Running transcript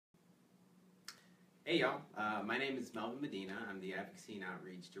Hey y'all, my name is Melvin Medina. I'm the Advocacy and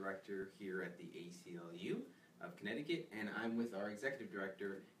Outreach Director here at the ACLU of Connecticut, and I'm with our Executive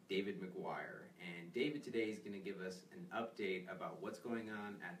Director, David McGuire. And David today is going to give us an update about what's going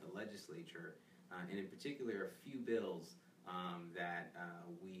on at the legislature, and in particular a few bills that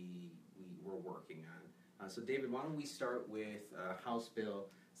we were working on. So David, why don't we start with House Bill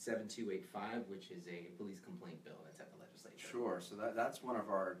 7285, which is a police complaint bill that's at the legislature. Sure. So that's one of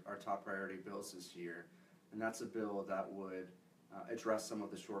our top priority bills this year, and that's a bill that would address some of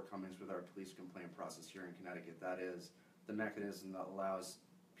the shortcomings with our police complaint process here in Connecticut. That is, the mechanism that allows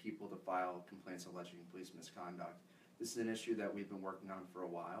people to file complaints alleging police misconduct. This is an issue that we've been working on for a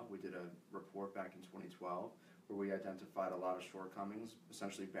while. We did a report back in 2012 where we identified a lot of shortcomings,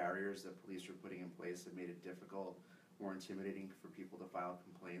 essentially barriers that police were putting in place that made it difficult or intimidating for people to file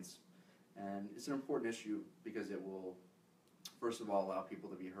complaints. And it's an important issue because it will, first of all, allow people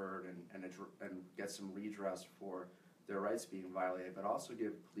to be heard and get some redress for their rights being violated, but also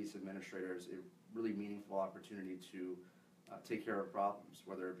give police administrators a really meaningful opportunity to take care of problems,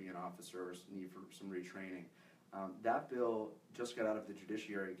 whether it be an officer's need for some retraining. That bill just got out of the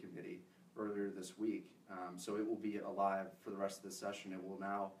Judiciary Committee earlier this week, so it will be alive for the rest of the session. It will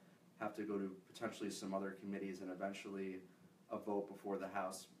now have to go to potentially some other committees and eventually a vote before the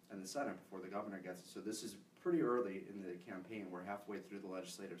House and the Senate before the governor gets it. So this is pretty early in the campaign. We're halfway through the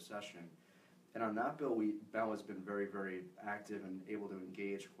legislative session. And on that bill, Bell has been very, very active and able to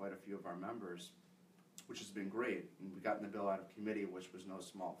engage quite a few of our members, which has been great. And we've gotten the bill out of committee, which was no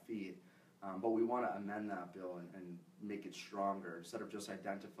small feat. But we want to amend that bill and make it stronger. Instead of just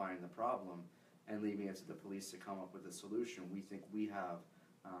identifying the problem and leaving it to the police to come up with a solution, we think we have,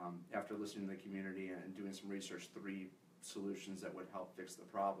 after listening to the community and doing some research, 3 solutions that would help fix the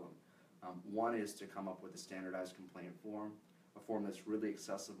problem. One is to come up with a standardized complaint form, a form that's really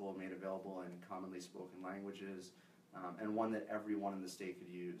accessible, made available in commonly spoken languages, and one that everyone in the state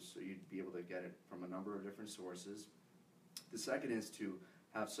could use, so you'd be able to get it from a number of different sources. The second is to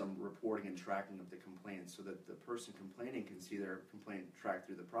have some reporting and tracking of the complaints so that the person complaining can see their complaint tracked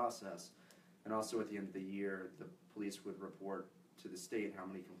through the process, and also at the end of the year the police would report to the state how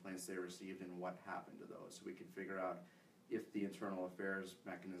many complaints they received and what happened to those, so we could figure out if the internal affairs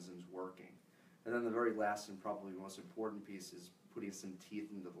mechanism is working. And then the very last and probably most important piece is putting some teeth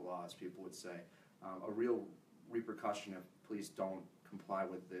into the law, as people would say. A real repercussion if police don't comply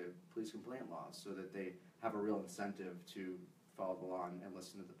with the police complaint laws, so that they have a real incentive to follow the law and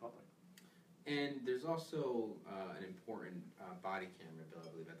listen to the public. And there's also an important body camera bill, I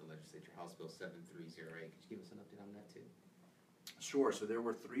believe, at the legislature, House Bill 7308. Could you give us an update on that too? Sure. So there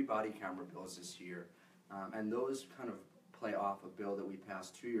were 3 body camera bills this year, and those kind of play off a bill that we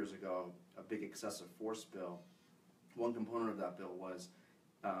passed 2 years ago, a big excessive force bill. One component of that bill was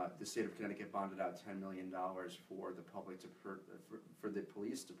the state of Connecticut bonded out $10 million for the public to for the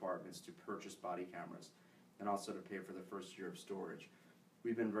police departments to purchase body cameras, and also to pay for the first year of storage.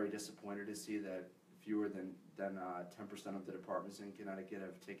 We've been very disappointed to see that fewer than 10% of the departments in Connecticut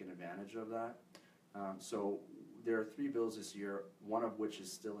have taken advantage of that. So there are 3 bills this year, one of which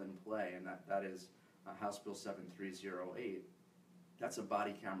is still in play, and that is House Bill 7308. That's a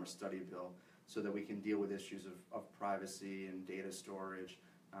body camera study bill so that we can deal with issues of privacy and data storage,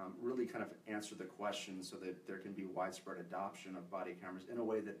 really kind of answer the question so that there can be widespread adoption of body cameras in a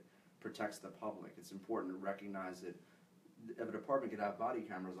way that protects the public. It's important to recognize that if a department could have body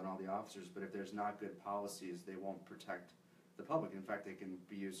cameras on all the officers, but if there's not good policies, they won't protect the public. In fact, they can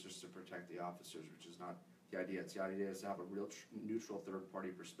be used just to protect the officers, which is not the idea. The idea is to have a real neutral third-party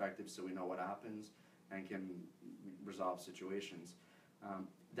perspective so we know what happens and can resolve situations.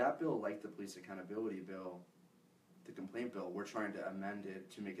 That bill, like the police accountability bill, the complaint bill, we're trying to amend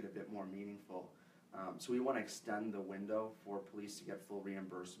it to make it a bit more meaningful. So we want to extend the window for police to get full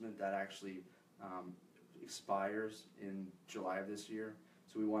reimbursement. That actually expires in July of this year.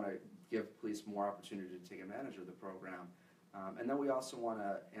 So we want to give police more opportunity to take advantage of the program. And then we also want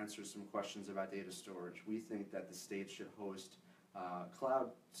to answer some questions about data storage. We think that the state should host cloud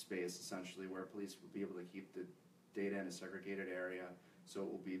space, essentially, where police will be able to keep the data in a segregated area, so it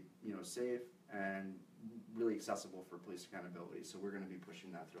will be safe and really accessible for police accountability. So we're going to be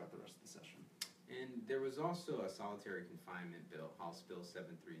pushing that throughout the rest of the session. And there was also a solitary confinement bill, House Bill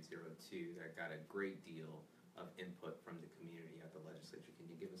 7302, that got a great deal of input from the community at the legislature. Can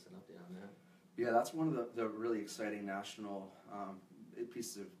you give us an update on that? Yeah, that's one of the really exciting national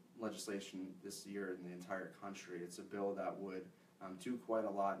pieces of legislation this year in the entire country. It's a bill that would do quite a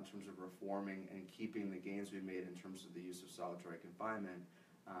lot in terms of reforming and keeping the gains we've made in terms of the use of solitary confinement,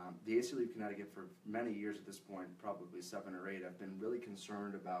 The ACLU of Connecticut for many years at this point, probably 7 or 8, have been really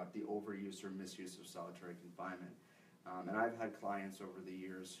concerned about the overuse or misuse of solitary confinement. And I've had clients over the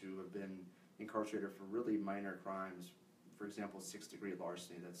years who have been incarcerated for really minor crimes, for example, 6th-degree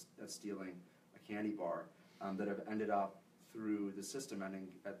larceny, that's stealing a candy bar, that have ended up through the system ending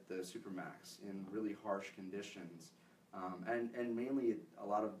at the Supermax in really harsh conditions. And mainly a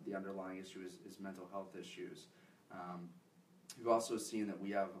lot of the underlying issue is mental health issues. We've also seen that we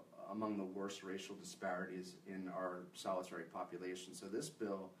have among the worst racial disparities in our solitary population. So this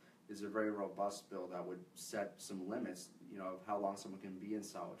bill is a very robust bill that would set some limits, of how long someone can be in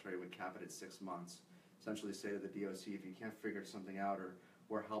solitary, would cap it at 6 months. Essentially say to the DOC, if you can't figure something out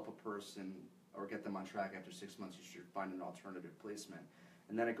or help a person or get them on track after 6 months, you should find an alternative placement.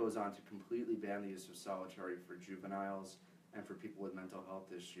 And then it goes on to completely ban the use of solitary for juveniles and for people with mental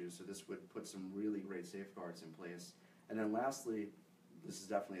health issues. So this would put some really great safeguards in place. And then lastly, this is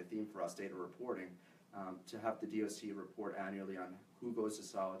definitely a theme for us, data reporting, to have the DOC report annually on who goes to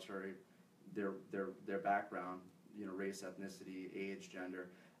solitary, their background, race, ethnicity, age, gender,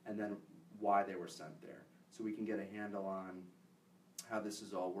 and then why they were sent there. So we can get a handle on how this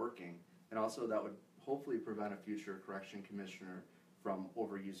is all working. And also that would hopefully prevent a future correction commissioner from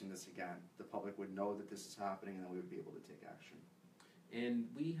overusing this again. The public would know that this is happening, and then we would be able to take action. And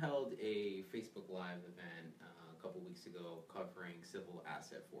we held a Facebook Live event a couple weeks ago covering civil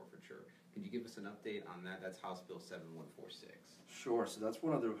asset forfeiture. Could you give us an update on that? That's House Bill 7146. Sure. So that's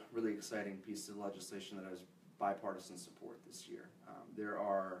one of the really exciting pieces of legislation that has bipartisan support this year.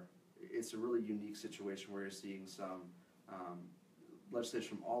 It's a really unique situation where you're seeing some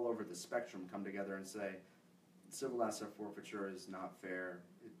legislation from all over the spectrum come together and say, civil asset forfeiture is not fair,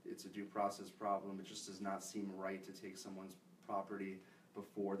 it's a due process problem, it just does not seem right to take someone's property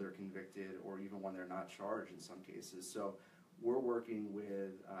before they're convicted or even when they're not charged in some cases. So we're working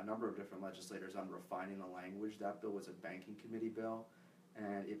with a number of different legislators on refining the language. That bill was a banking committee bill,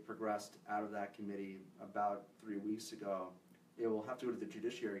 and it progressed out of that committee about 3 weeks ago. It will have to go to the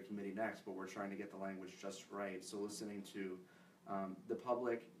Judiciary Committee next, but we're trying to get the language just right. So listening to the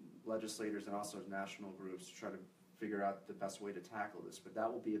public, legislators, and also national groups to try to figure out the best way to tackle this. But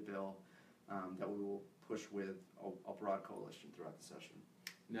that will be a bill that we will push with a broad coalition throughout the session.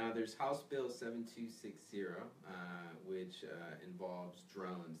 Now there's House Bill 7260, which involves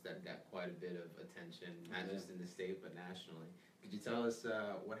drones that got quite a bit of attention, not just in the state but nationally. Could you tell us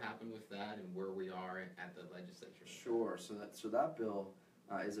what happened with that and where we are at the legislature? Sure. So that bill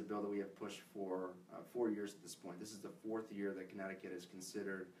is a bill that we have pushed for 4 years at this point. This is the 4th year that Connecticut has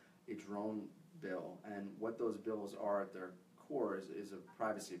considered a drone bill, and what those bills are at their core is a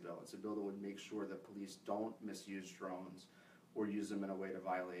privacy bill. It's a bill that would make sure that police don't misuse drones or use them in a way to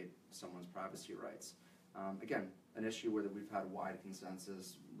violate someone's privacy rights. Again, an issue where we've had wide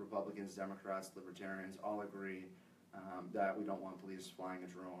consensus. Republicans, Democrats, Libertarians all agree that we don't want police flying a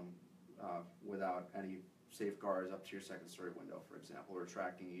drone without any safeguards up to your second-story window, for example, or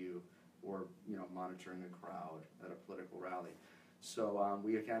tracking you, or monitoring a crowd at a political rally. So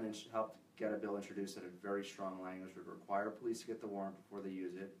we again helped get a bill introduced that had very strong language, would require police to get the warrant before they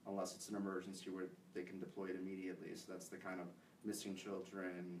use it, unless it's an emergency where they can deploy it immediately. So that's the kind of missing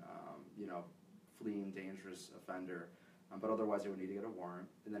children, fleeing dangerous offender. But otherwise, they would need to get a warrant.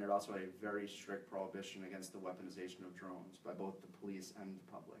 And then it also had a very strict prohibition against the weaponization of drones by both the police and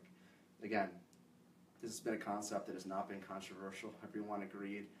the public. Again, this has been a concept that has not been controversial. Everyone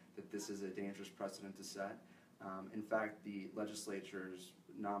agreed that this is a dangerous precedent to set. In fact, the legislature's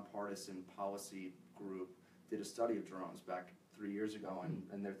nonpartisan policy group did a study of drones back 3 years ago,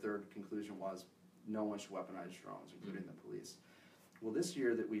 and their third conclusion was no one should weaponize drones, including the police. Well, this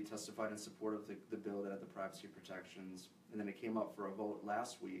year that we testified in support of the bill that had the privacy protections, and then it came up for a vote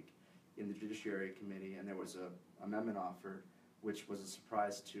last week in the Judiciary Committee, and there was an amendment offered, which was a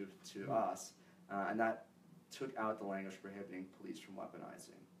surprise to us, and that took out the language prohibiting police from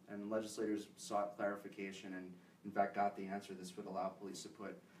weaponizing. And legislators sought clarification and, in fact, got the answer. This would allow police to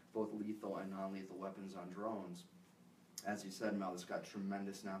put both lethal and non-lethal weapons on drones. As you said, Mel, this got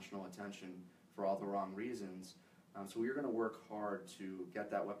tremendous national attention for all the wrong reasons. So we're going to work hard to get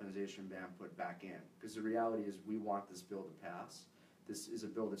that weaponization ban put back in, because the reality is we want this bill to pass. This is a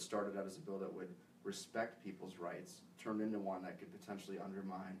bill that started out as a bill that would respect people's rights, turned into one that could potentially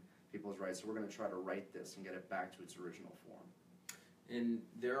undermine people's rights. So we're going to try to right this and get it back to its original form. And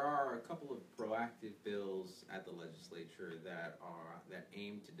there are a couple of proactive bills at the legislature that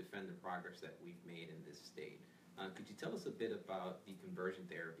aim to defend the progress that we've made in this state. Could you tell us a bit about the conversion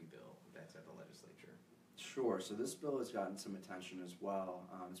therapy bill that's at the legislature? Sure. So this bill has gotten some attention as well.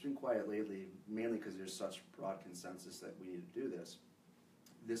 It's been quiet lately, mainly because there's such broad consensus that we need to do this.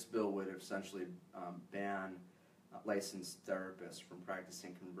 this bill would essentially ban licensed therapists from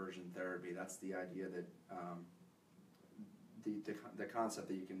practicing conversion therapy. That's the idea that the concept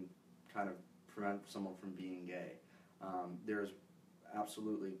that you can kind of prevent someone from being gay. There's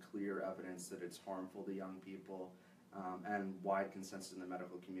absolutely clear evidence that it's harmful to young people, and wide consensus in the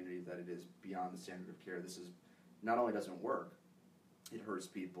medical community that it is beyond the standard of care. This is not only doesn't work, it hurts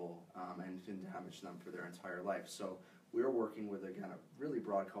people and can damage them for their entire life. So we're working with, again, a really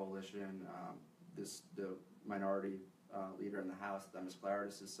broad coalition. The minority leader in the House, Ms.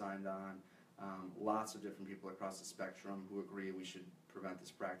 Claridis, has signed on. Lots of different people across the spectrum who agree we should prevent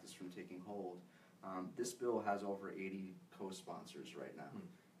this practice from taking hold. This bill has over 80 co-sponsors right now,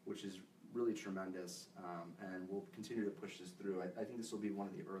 which is really tremendous, and we'll continue to push this through. I think this will be one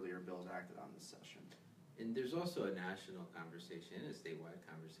of the earlier bills acted on this session. And there's also a national conversation and a statewide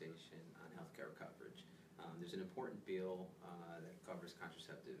conversation on healthcare coverage. There's an important bill that covers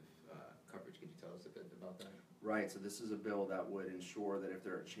contraceptive coverage. Could you tell us a bit about that? Right, so this is a bill that would ensure that if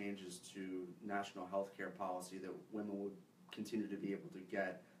there are changes to national health care policy, that women would continue to be able to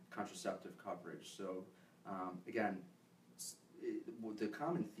get contraceptive coverage. So again, the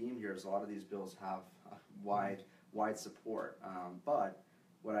common theme here is a lot of these bills have wide support, but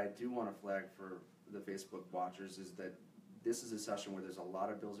what I do want to flag for the Facebook watchers is that this is a session where there's a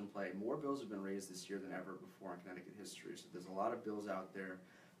lot of bills in play. More bills have been raised this year than ever before in Connecticut history, so there's a lot of bills out there,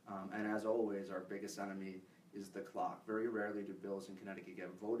 and as always, our biggest enemy is the clock. Very rarely do bills in Connecticut get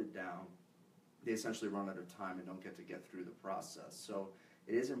voted down. They essentially run out of time and don't get through the process. So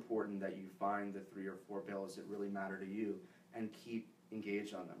it is important that you find the 3 or 4 bills that really matter to you and keep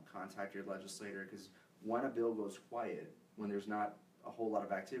engaged on them. Contact your legislator, because when a bill goes quiet, when there's not a whole lot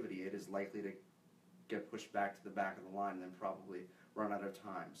of activity, it is likely to get pushed back to the back of the line and then probably run out of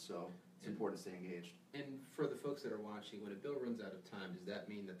time. So it's important to stay engaged. And for the folks that are watching, when a bill runs out of time, does that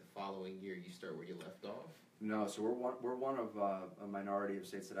mean that the following year you start where you left off? No, so we're one of a minority of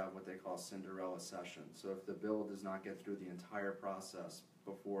states that have what they call Cinderella sessions. So if the bill does not get through the entire process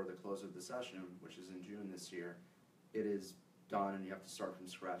before the close of the session, which is in June this year, it is done and you have to start from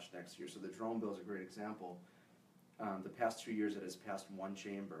scratch next year. So the drone bill is a great example. The past 2 years it has passed one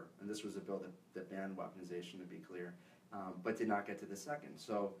chamber, and this was a bill that banned weaponization, to be clear, but did not get to the second.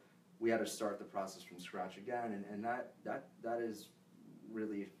 So we had to start the process from scratch again, and that is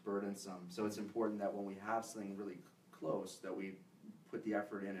really burdensome. So it's important that when we have something really close, that we put the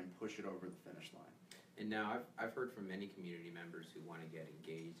effort in and push it over the finish line. And now I've heard from many community members who want to get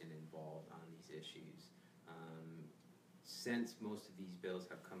engaged and involved on these issues. Since most of these bills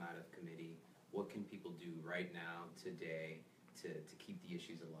have come out of committee, what can people do right now, today, to keep the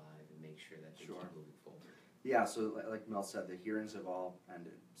issues alive and make sure that they keep moving forward? Yeah, so like Mel said, the hearings have all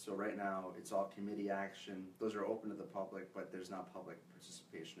ended. So right now, it's all committee action. Those are open to the public, but there's not public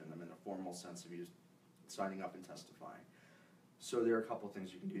participation in them in a formal sense of you signing up and testifying. So there are a couple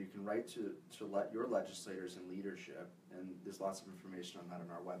things you can do. You can write to let your legislators and leadership, and there's lots of information on that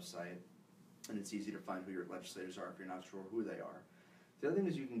on our website, and it's easy to find who your legislators are if you're not sure who they are. The other thing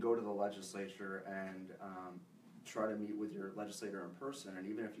is you can go to the legislature and try to meet with your legislator in person, and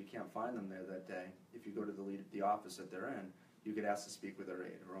even if you can't find them there that day, if you go to the office that they're in, you could ask to speak with their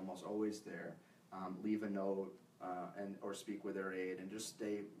aide. They're almost always there. Leave a note or speak with their aide, and just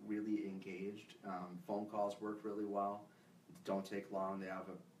stay really engaged. Phone calls work really well. Don't take long. They have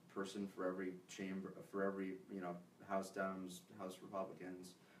a person for every chamber, for every House Dems, House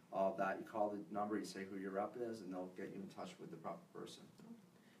Republicans, all of that. You call the number, you say who your rep is, and they'll get you in touch with the proper person.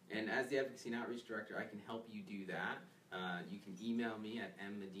 And as the Advocacy and Outreach Director, I can help you do that. You can email me at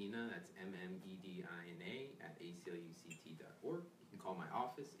mmedina, that's mmedina, at ACLU-CT.org. You can call my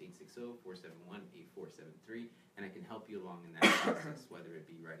office, 860-471-8473, and I can help you along in that process, whether it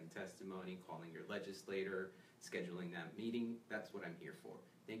be writing testimony, calling your legislator, scheduling that meeting. That's what I'm here for.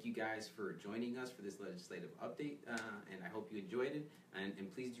 Thank you guys for joining us for this legislative update, and I hope you enjoyed it,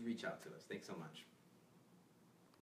 and please do reach out to us. Thanks so much.